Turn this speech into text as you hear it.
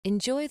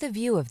Enjoy the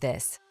view of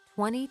this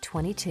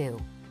 2022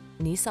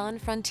 Nissan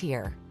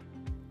Frontier.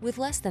 With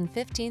less than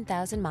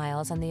 15,000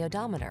 miles on the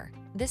odometer,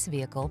 this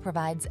vehicle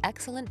provides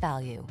excellent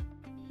value.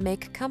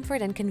 Make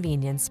comfort and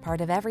convenience part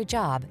of every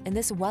job in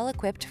this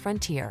well-equipped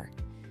Frontier.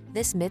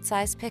 This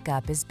midsize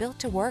pickup is built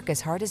to work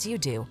as hard as you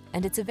do,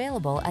 and it's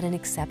available at an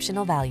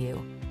exceptional value.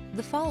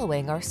 The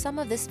following are some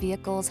of this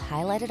vehicle's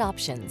highlighted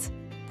options: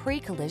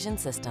 pre-collision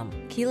system,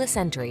 keyless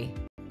entry,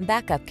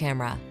 backup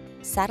camera,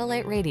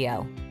 satellite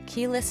radio,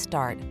 keyless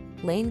start,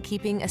 lane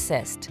keeping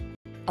assist,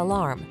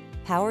 alarm,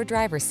 power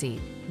driver's seat,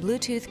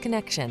 Bluetooth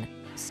connection,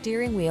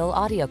 steering wheel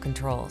audio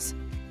controls.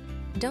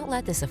 Don't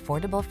let this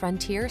affordable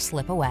Frontier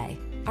slip away.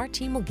 Our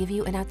team will give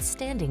you an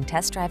outstanding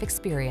test drive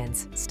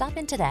experience. Stop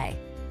in today.